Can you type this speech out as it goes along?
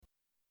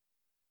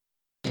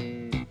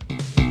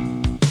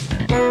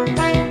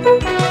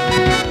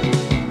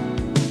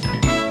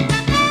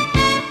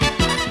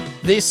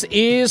This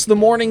is the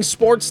Morning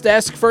Sports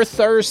Desk for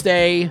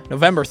Thursday,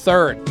 November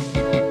 3rd.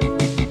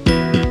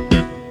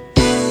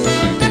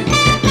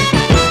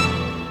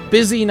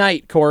 Busy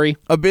night, Corey.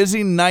 A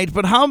busy night,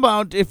 but how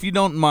about, if you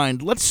don't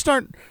mind, let's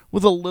start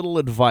with a little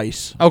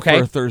advice for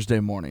a Thursday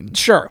morning.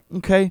 Sure.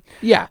 Okay?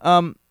 Yeah.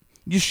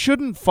 You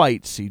shouldn't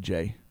fight,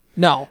 CJ.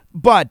 No.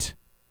 But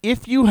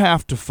if you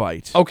have to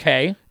fight,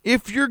 Okay.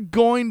 if you're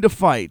going to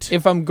fight,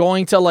 If I'm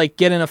going to,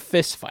 get in a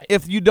fist fight.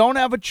 if you don't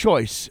have a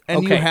choice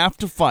and you Okay. have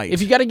to fight, If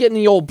you got to get in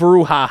the old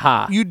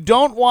brouhaha. you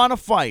don't want to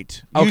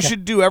fight, you Okay.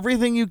 should do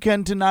everything you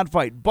can to not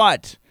fight.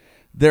 But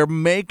there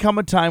may come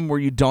a time where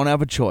you don't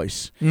have a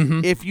choice.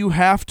 Mm-hmm. If you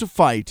have to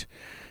fight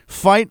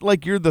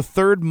like you're the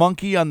third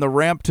monkey on the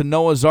ramp to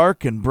Noah's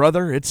Ark, and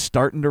brother, it's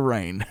starting to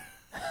rain.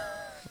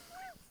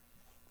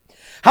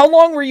 How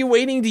long were you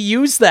waiting to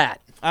use that?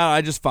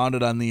 I just found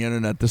it on the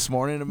internet this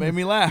morning. It made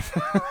me laugh.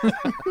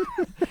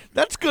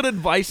 That's good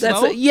advice,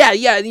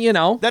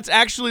 Yeah, That's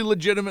actually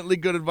legitimately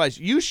good advice.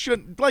 You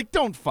shouldn't,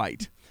 don't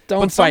fight.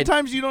 Don't but fight.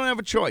 Sometimes you don't have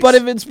a choice. But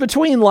if it's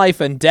between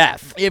life and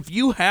death. If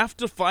you have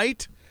to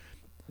fight,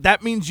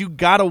 that means you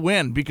got to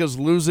win, because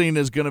losing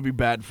is going to be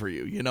bad for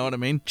you. You know what I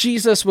mean?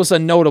 Jesus was a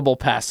notable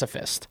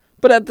pacifist.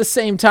 But at the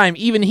same time,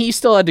 even he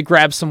still had to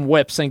grab some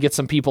whips and get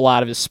some people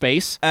out of his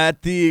space.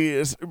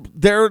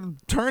 There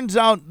turns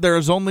out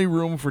there's only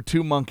room for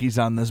two monkeys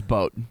on this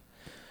boat.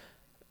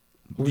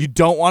 You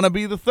don't want to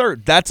be the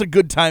third. That's a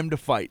good time to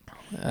fight.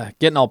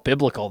 Getting all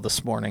biblical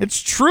this morning.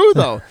 It's true,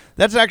 though.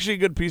 That's actually a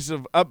good piece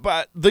of...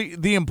 but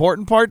the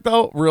important part,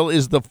 though,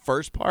 is the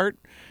first part.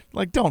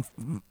 Don't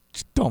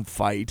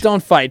fight.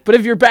 Don't fight. But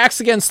if your back's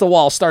against the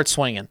wall, start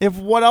swinging.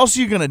 What else are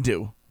you going to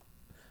do?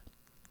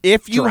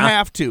 If you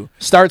have to.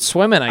 Start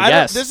swimming, I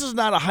guess. This is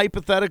not a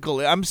hypothetical.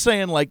 I'm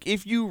saying,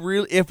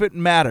 if it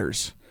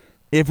matters,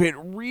 if it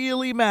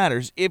really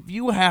matters, if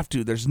you have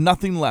to, there's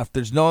nothing left,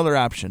 there's no other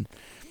option,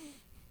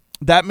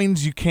 that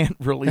means you can't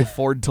really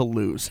afford to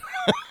lose.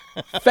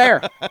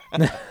 Fair.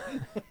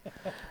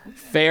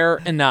 Fair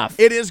enough.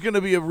 It is going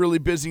to be a really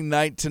busy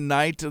night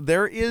tonight.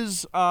 There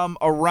is,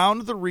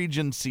 around the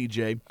region,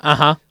 CJ,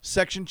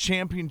 section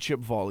championship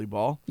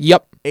volleyball.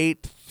 Yep.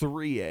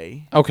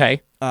 8-3A.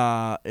 Okay.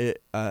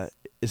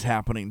 Is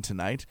happening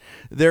tonight.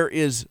 There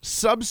is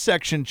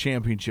subsection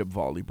championship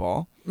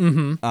volleyball.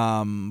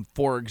 Mm-hmm.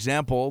 For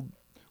example,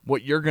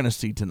 what you're going to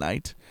see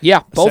tonight.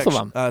 Yeah, both of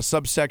them.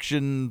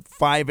 Subsection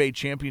 5A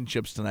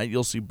championships tonight.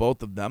 You'll see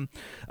both of them.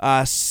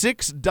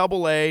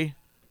 6AA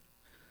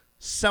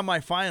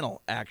semifinal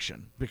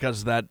action,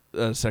 because that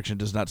section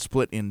does not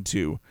split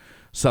into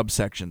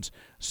subsections.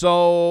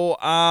 So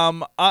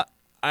I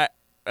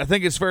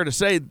think it's fair to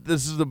say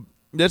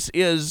this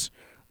is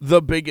the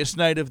biggest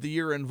night of the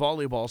year in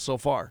volleyball so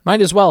far.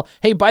 Might as well.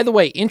 Hey, by the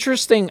way,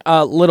 interesting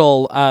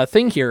little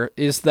thing here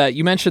is that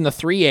you mentioned the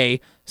 3A,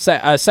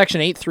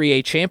 Section 8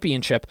 3A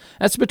championship.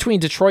 That's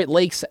between Detroit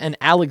Lakes and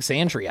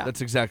Alexandria.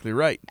 That's exactly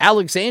right.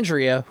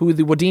 Alexandria, who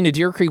the Wadena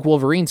Deer Creek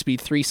Wolverines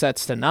beat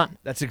 3-0.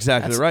 That's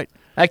exactly right.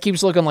 That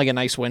keeps looking like a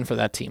nice win for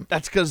that team.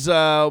 That's because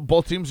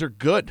both teams are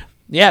good.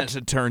 Yeah. As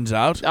it turns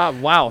out.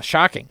 Wow,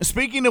 shocking.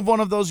 Speaking of one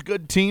of those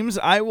good teams,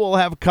 I will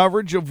have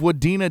coverage of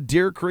Wadena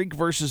Deer Creek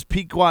versus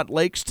Pequot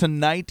Lakes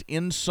tonight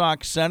in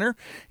Sauk Center.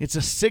 It's a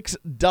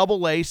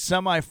 6AA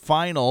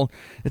semifinal.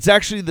 It's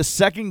actually the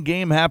second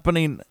game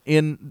happening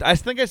I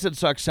think I said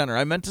Sauk Center.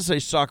 I meant to say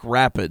Sauk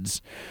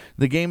Rapids.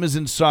 The game is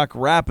in Sauk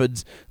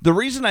Rapids. The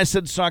reason I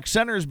said Sauk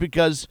Center is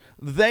because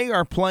they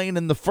are playing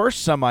in the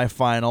first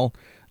semifinal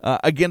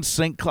against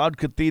St. Cloud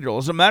Cathedral.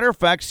 As a matter of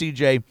fact,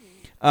 CJ,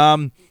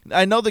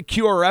 I know the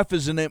QRF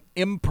is an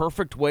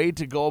imperfect way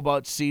to go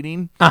about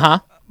seeding,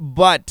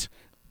 but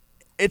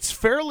it's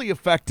fairly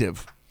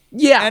effective.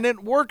 Yeah. And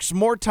it works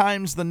more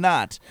times than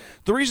not.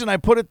 The reason I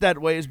put it that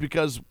way is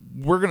because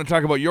we're going to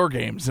talk about your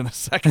games in a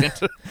second.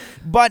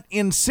 But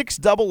in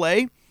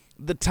 6AA,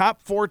 the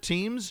top four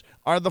teams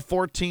are the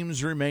four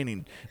teams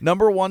remaining.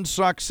 Number 1,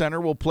 Sauk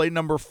Center, will play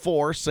number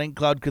 4, St.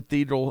 Cloud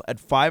Cathedral, at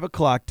 5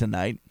 o'clock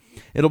tonight.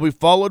 It'll be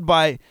followed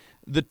by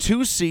the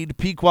 2 seed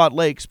Pequot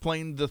Lakes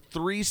playing the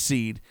 3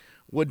 seed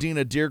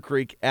Wadena Deer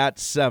Creek at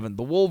 7.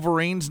 The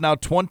Wolverines now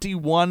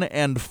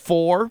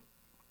 21-4.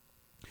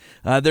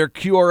 Their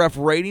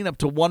QRF rating up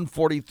to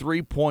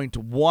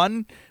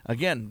 143.1.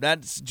 Again,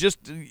 that's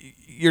just,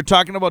 you're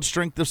talking about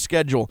strength of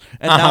schedule.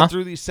 And now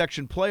through these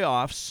section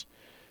playoffs,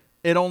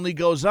 it only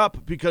goes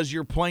up because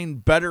you're playing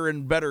better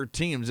and better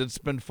teams. It's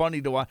been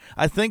funny to watch.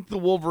 I think the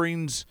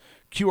Wolverines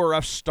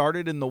QRF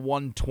started in the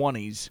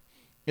 120s.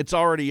 It's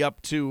already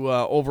up to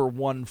over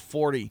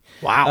 140.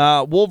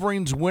 Wow.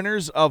 Wolverines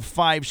winners of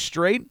 5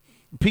 straight.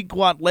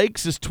 Pequot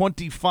Lakes is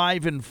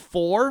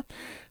 25-4.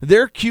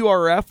 Their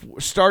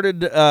QRF started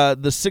the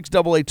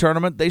 6AA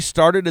tournament. They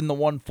started in the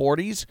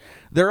 140s.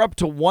 They're up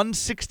to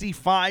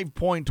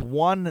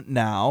 165.1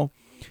 now.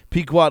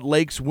 Pequot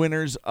Lakes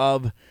winners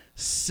of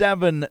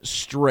 7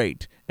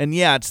 straight. And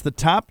yeah, it's the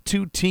top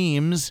 2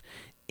 teams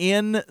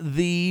in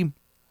the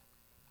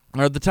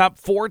top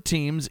 4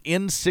 teams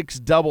in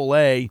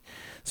 6AA.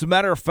 As a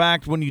matter of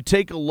fact, when you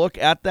take a look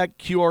at that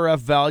QRF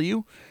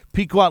value,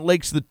 Pequot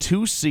Lakes, the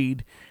 2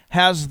 seed,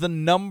 has the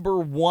number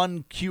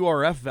one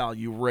QRF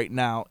value right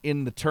now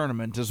in the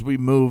tournament as we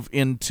move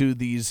into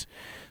these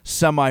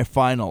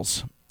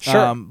semifinals.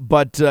 Sure.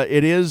 But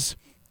it is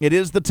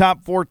the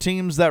top 4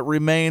 teams that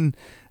remain,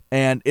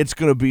 and it's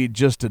going to be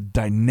just a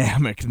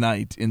dynamic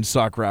night in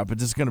Sauk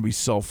Rapids. It's going to be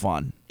so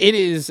fun. It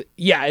is,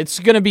 yeah, it's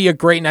going to be a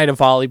great night of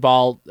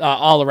volleyball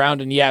all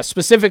around. And, yeah,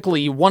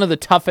 specifically one of the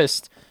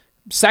toughest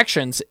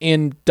sections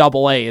in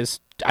AA is,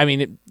 I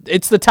mean,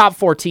 it's the top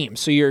 4 teams,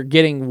 so you're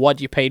getting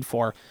what you paid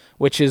for,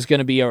 which is going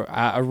to be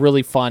a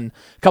really fun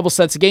couple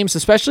sets of games,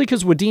 especially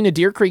because Wadena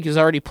Deer Creek has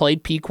already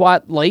played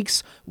Pequot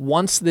Lakes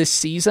once this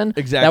season.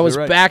 Exactly. That was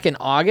right. back in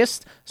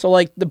August. So,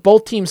 like,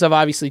 both teams have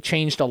obviously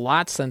changed a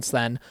lot since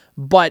then,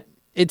 but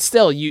it's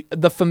still,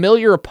 the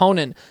familiar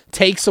opponent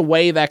takes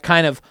away that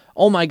kind of,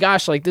 oh my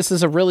gosh, like, this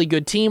is a really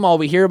good team. All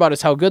we hear about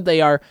is how good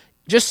they are.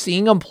 Just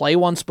seeing them play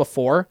once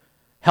before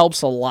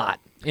helps a lot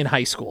in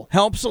high school.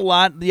 Helps a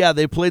lot. Yeah,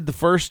 they played the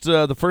first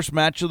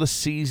match of the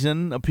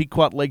season, a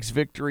Pequot Lakes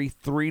victory,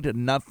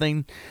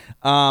 3-0.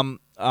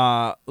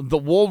 The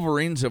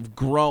Wolverines have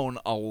grown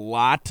a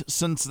lot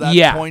since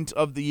that point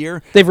of the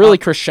year. They've really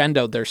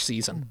crescendoed their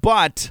season.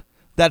 But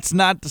that's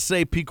not to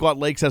say Pequot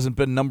Lakes hasn't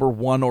been number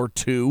 1 or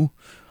 2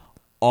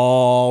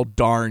 all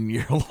darn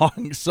year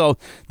long. So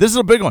this is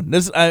a big one.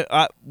 This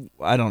I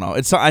don't know.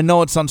 I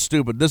know it sounds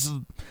stupid. This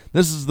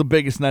is the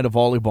biggest night of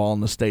volleyball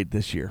in the state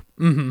this year.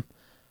 Mm-hmm.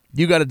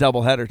 You got a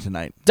doubleheader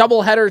tonight.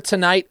 Doubleheader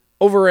tonight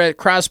over at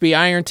Crosby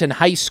Ironton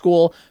High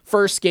School.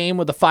 First game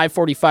with a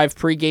 5:45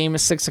 pregame,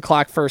 6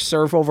 o'clock first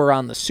serve over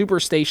on the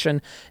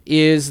Superstation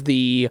is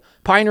the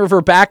Pine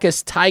River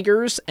Bacchus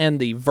Tigers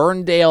and the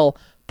Verndale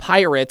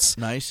Pirates.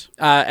 Nice.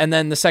 And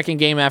then the second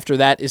game after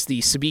that is the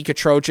Sebeka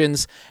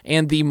Trojans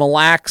and the Mille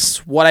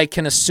Lacs, what I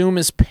can assume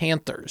is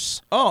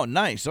Panthers. Oh,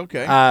 nice.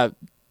 Okay.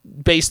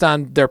 Based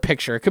on their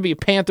picture. It could be a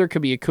Panther,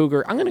 could be a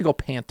Cougar. I'm going to go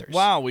Panthers.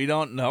 Wow, we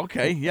don't know.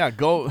 Okay, yeah,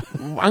 go.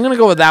 I'm going to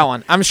go with that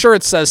one. I'm sure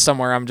it says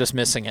somewhere. I'm just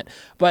missing it.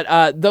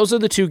 But those are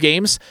the 2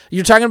 games.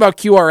 You're talking about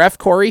QRF,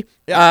 Corey.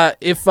 Yeah.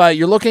 If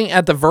you're looking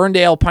at the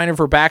Verndale Pine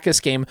River Bacchus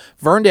game,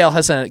 Verndale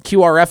has a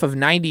QRF of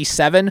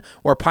 97,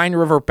 where Pine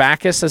River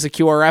Bacchus has a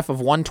QRF of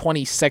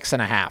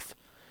 126.5.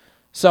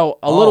 So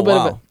a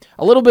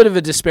little bit of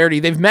a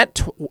disparity. They've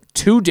met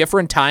 2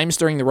 different times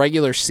during the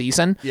regular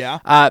season. Yeah.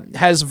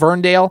 Has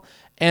Verndale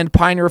and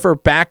Pine River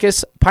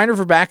Bacchus. Pine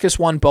River Bacchus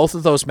won both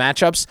of those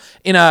matchups.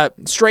 In a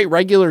straight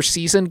regular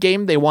season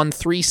game, they won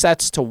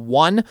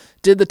 3-1,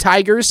 did the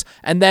Tigers.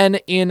 And then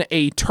in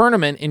a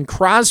tournament in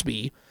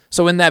Crosby,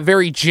 so in that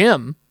very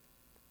gym,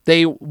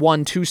 they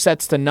won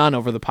 2-0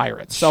 over the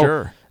Pirates. So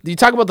sure. You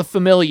talk about the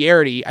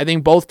familiarity. I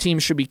think both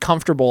teams should be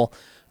comfortable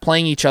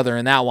playing each other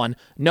in that one.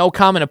 No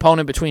common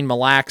opponent between Mille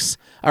Lacs,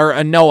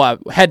 or no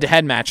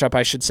head-to-head matchup,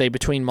 I should say,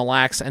 between Mille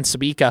Lacs and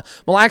Sebeka.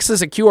 Mille Lacs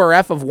has a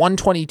QRF of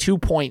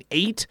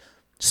 122.8.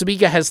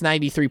 Sebeka has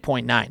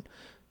 93.9.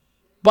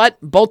 But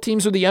both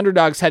teams are the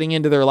underdogs heading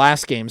into their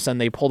last games, and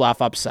they pulled off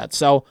upsets.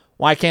 So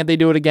why can't they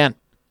do it again?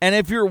 And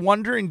if you're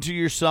wondering to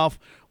yourself,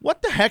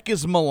 what the heck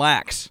is Mille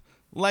Lacs?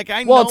 Like,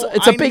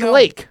 it's a big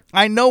lake.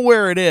 I know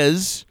where it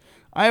is.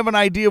 I have an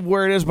idea of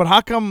where it is, but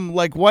how come,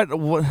 like,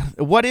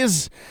 what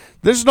is...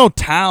 There's no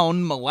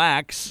town, Mille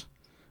Lacs.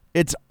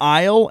 It's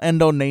Isle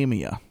and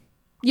Onamia.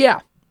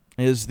 Yeah.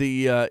 Is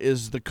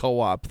the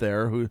co-op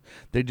there, who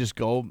they just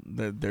go,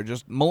 they're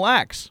just Mille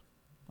Lacs.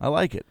 I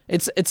like it.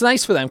 It's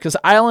nice for them, because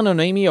Isle and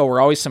Onamia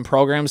were always some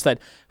programs that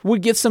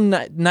would get some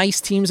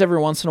nice teams every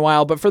once in a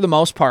while, but for the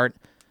most part,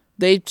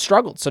 they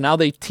struggled. So now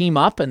they team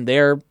up, and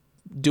they're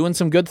doing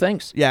some good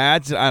things. Yeah, I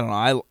don't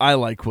know. I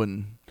like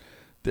when...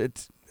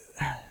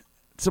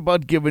 It's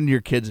about giving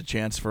your kids a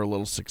chance for a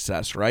little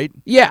success, right?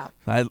 Yeah.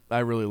 I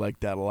really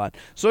like that a lot.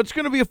 So it's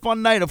going to be a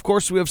fun night. Of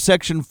course, we have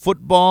section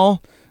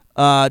football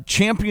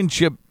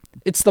championship.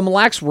 It's the Mille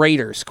Lacs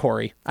Raiders,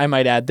 Corey, I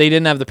might add. They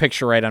didn't have the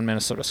picture right on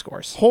Minnesota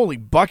Scores. Holy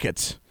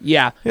buckets.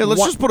 Yeah. Yeah,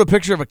 let's just put a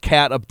picture of a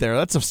cat up there.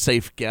 That's a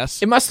safe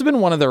guess. It must have been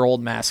one of their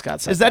old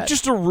mascots. Is that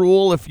just a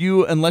rule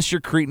unless you're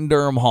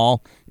Cretin-Durham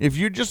Hall, if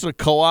you're just a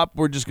co-op,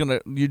 you're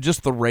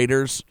just the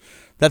Raiders?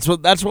 That's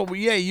what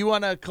you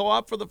want a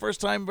co-op for the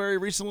first time very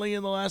recently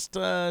in the last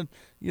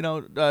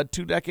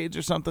 2 decades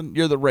or something?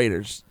 You're the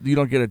Raiders. You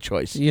don't get a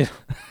choice. Yeah.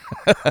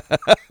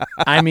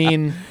 I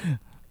mean,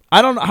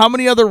 I don't know. How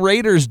many other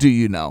Raiders do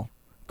you know?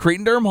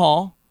 Cretin-Durham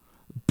Hall,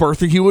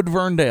 Bertha Hewitt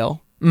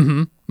Verndale,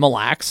 Mille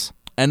Lacs.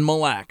 And Mille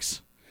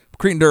Lacs.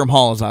 Cretin-Durham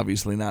Hall is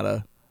obviously not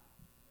a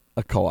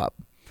co-op.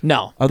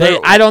 No.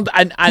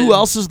 Who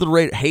else is the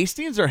Raiders?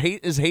 Hastings?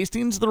 Is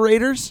Hastings the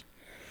Raiders?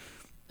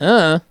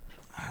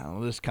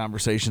 Oh, this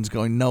conversation's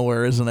going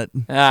nowhere, isn't it?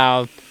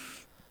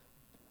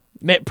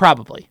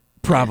 Probably.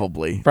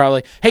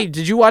 Probably. Hey,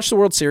 did you watch the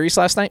World Series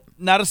last night?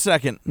 Not a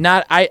second.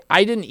 I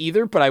didn't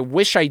either, but I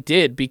wish I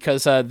did,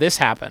 because this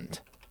happened.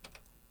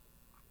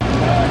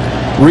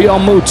 Real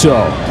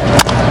Muto.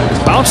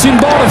 Bouncing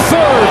ball to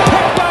third.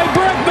 Picked by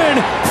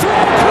Brickman. Throw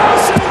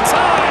across in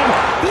time.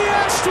 The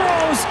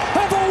Astros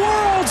have a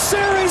World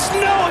Series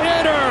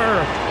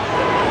no-hitter.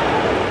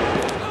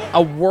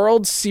 A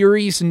World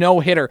Series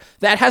no-hitter.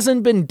 That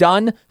hasn't been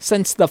done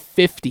since the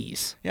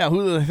 50s. Yeah,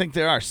 who do they think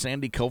they are?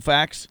 Sandy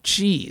Koufax?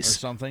 Jeez. Or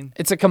something?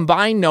 It's a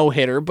combined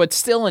no-hitter, but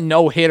still a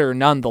no-hitter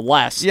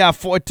nonetheless. Yeah,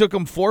 it took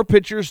them 4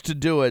 pitchers to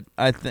do it,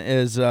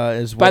 is what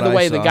I saw. By the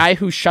way, the guy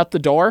who shut the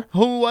door?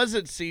 Who was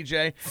it,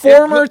 CJ?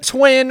 Former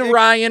twin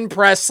Ryan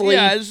Presley.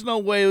 Yeah, there's no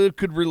way we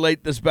could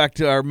relate this back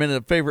to our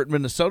favorite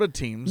Minnesota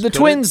teams. The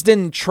Twins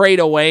didn't trade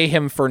away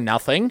him for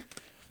nothing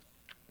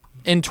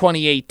in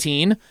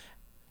 2018.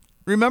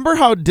 Remember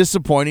how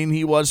disappointing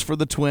he was for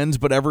the Twins,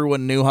 but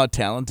everyone knew how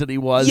talented he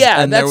was?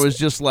 Yeah, and there was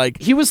just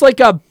like... He was like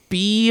a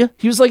B.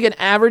 He was like an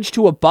average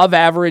to above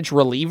average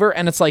reliever,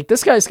 and it's like,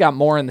 this guy's got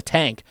more in the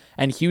tank,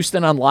 and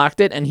Houston unlocked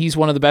it, and he's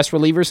one of the best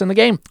relievers in the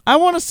game. I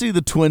want to see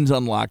the Twins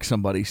unlock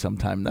somebody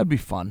sometime. That'd be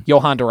fun.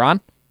 Johan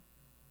Duran?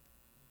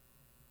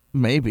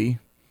 Maybe.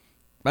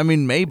 I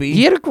mean, maybe.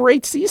 He had a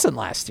great season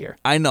last year.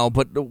 I know,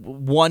 but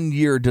 1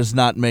 year does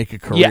not make a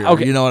career. Yeah,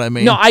 okay. You know what I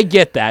mean? No, I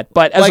get that,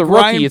 but as like a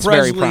rookie, Ryan it's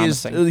Presley very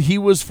promising. he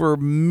was for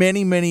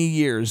many, many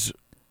years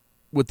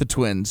with the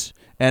Twins,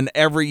 and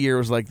every year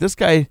was like, this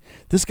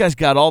guy's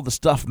got all the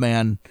stuff,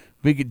 man.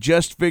 We could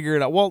just figure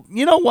it out. Well,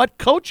 you know what?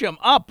 Coach him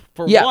up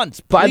for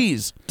once,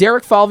 please.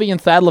 Derek Falvey and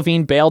Thad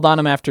Levine bailed on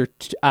him after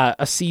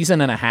a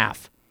season and a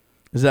half.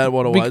 Is that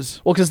what it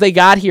was? Well, because they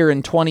got here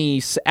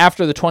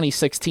after the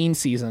 2016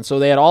 season, so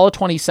they had all of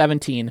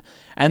 2017,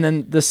 and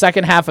then the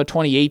second half of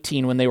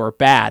 2018 when they were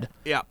bad,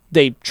 yeah,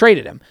 they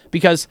traded him.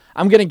 Because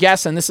I'm going to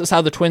guess, and this is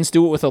how the Twins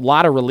do it with a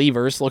lot of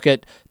relievers, look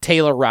at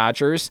Taylor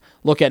Rogers,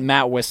 look at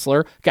Matt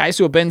Whistler, guys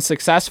who have been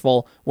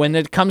successful, when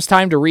it comes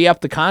time to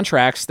re-up the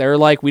contracts, they're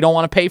like, we don't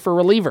want to pay for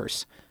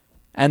relievers.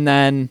 And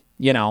then,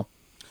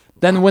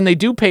 then when they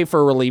do pay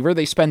for a reliever,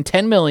 they spend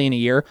 $10 million a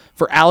year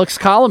for Alex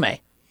Colomé.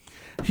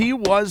 He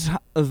was,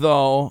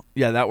 though,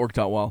 yeah, that worked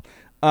out well.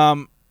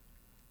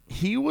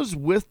 He was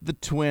with the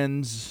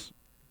Twins.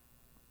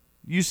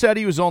 You said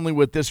he was only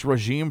with this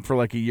regime for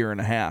like a year and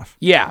a half.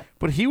 Yeah.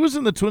 But he was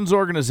in the Twins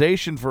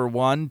organization for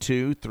 1,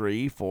 2,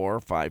 3,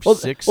 4, 5,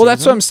 6 Well,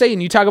 that's what I'm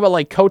saying. You talk about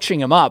like coaching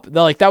him up.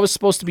 They're like, that was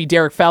supposed to be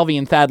Derek Falvey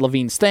and Thad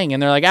Levine's thing.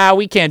 And they're like,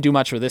 we can't do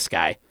much for this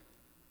guy.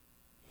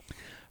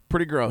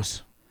 Pretty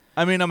gross.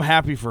 I mean, I'm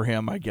happy for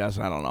him, I guess.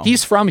 I don't know.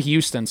 He's from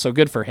Houston, so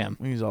good for him.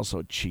 He's also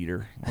a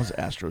cheater. Those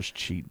Astros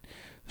cheat.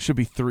 Should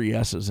be 3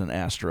 S's in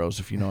Astros,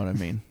 if you know what I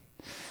mean.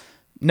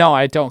 No,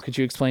 I don't. Could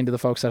you explain to the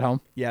folks at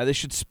home? Yeah, they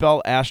should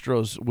spell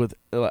Astros with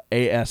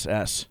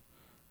ASS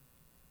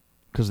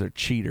because they're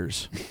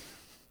cheaters.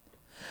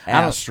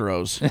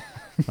 Astros.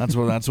 That's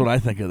what I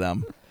think of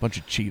them. Bunch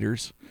of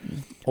cheaters.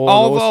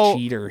 Although, those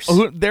cheaters.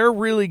 They're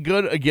really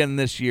good again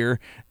this year,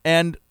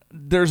 and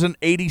there's an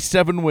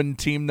 87-win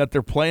team that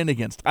they're playing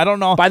against. I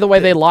don't know. By the way,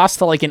 they lost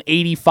to like an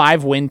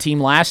 85-win team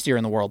last year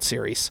in the World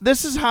Series.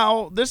 If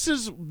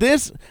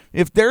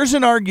there's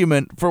an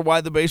argument for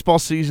why the baseball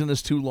season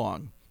is too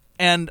long,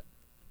 and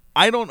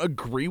I don't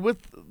agree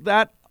with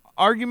that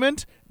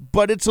argument,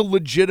 but it's a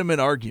legitimate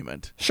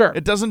argument. Sure.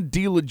 It doesn't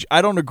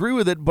I don't agree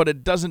with it, but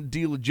it doesn't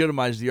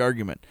delegitimize the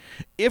argument.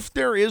 If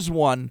there is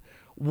one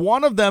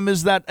of them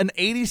is that an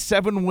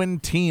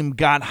 87-win team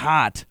got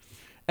hot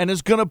and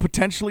is going to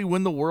potentially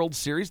win the World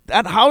Series.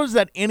 How is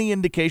that any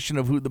indication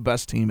of who the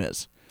best team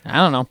is? I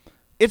don't know.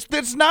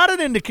 It's not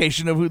an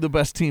indication of who the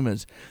best team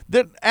is.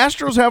 The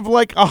Astros have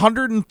like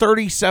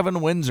 137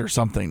 wins or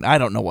something. I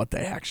don't know what they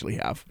actually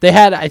have. They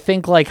had, I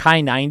think, like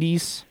high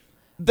 90s.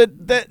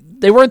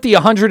 They weren't the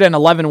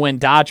 111-win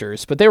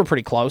Dodgers, but they were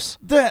pretty close.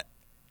 The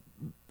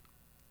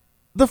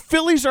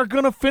Phillies are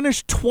going to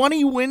finish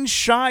 20 wins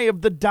shy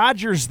of the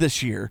Dodgers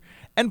this year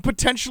and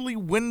potentially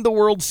win the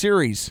World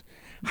Series.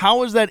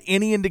 How is that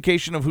any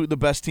indication of who the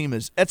best team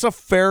is? It's a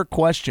fair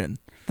question.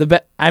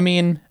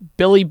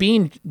 Billy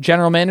Beane,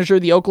 general manager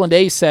of the Oakland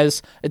A's,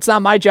 says, it's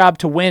not my job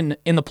to win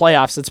in the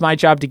playoffs. It's my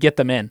job to get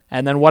them in.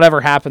 And then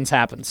whatever happens,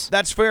 happens.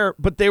 That's fair,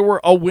 but they were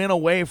a win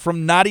away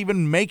from not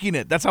even making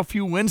it. That's how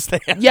few wins they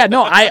had. Yeah,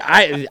 no,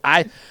 I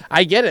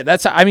get it.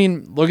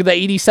 Look at the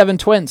 87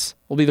 Twins.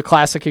 Will be the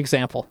classic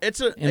example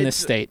in this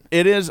state.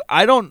 It is.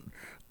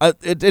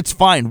 It's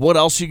fine. What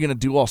else are you going to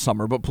do all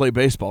summer but play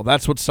baseball?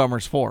 That's what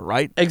summer's for,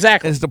 right?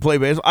 Exactly. Is to play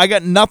baseball. I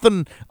got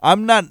nothing.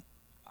 I'm not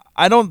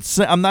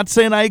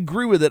saying I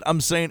agree with it. I'm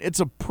saying it's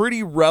a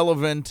pretty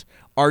relevant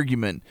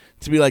argument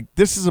to be like,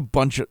 this is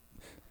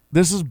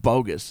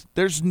bogus.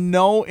 There's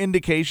no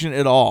indication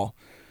at all.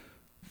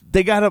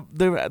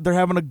 They're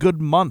having a good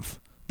month.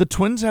 The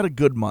Twins had a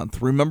good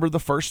month. Remember the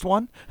first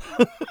one?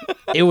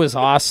 It was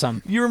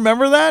awesome. You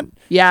remember that?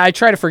 Yeah, I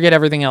try to forget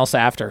everything else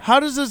after. How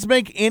does this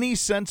make any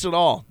sense at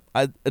all?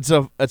 It's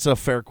a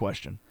fair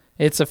question.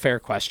 It's a fair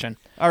question.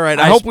 All right.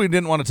 I hope we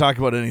didn't want to talk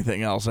about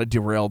anything else. I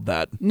derailed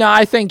that. No,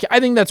 I think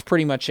that's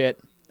pretty much it.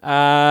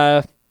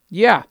 Yeah.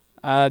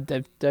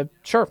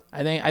 Sure.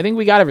 I think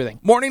we got everything.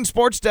 Morning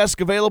Sports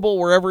Desk available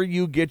wherever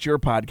you get your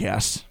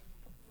podcasts.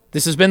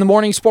 This has been the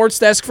Morning Sports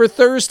Desk for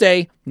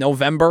Thursday,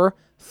 November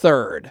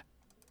 3rd.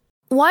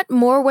 Want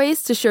more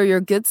ways to show your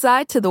good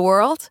side to the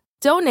world?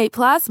 Donate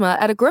plasma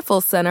at a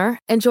Grifols Center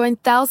and join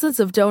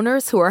thousands of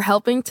donors who are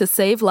helping to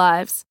save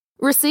lives.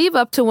 Receive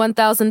up to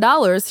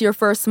 $1,000 your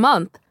first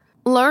month.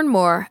 Learn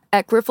more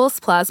at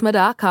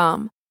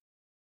grifolsplasma.com.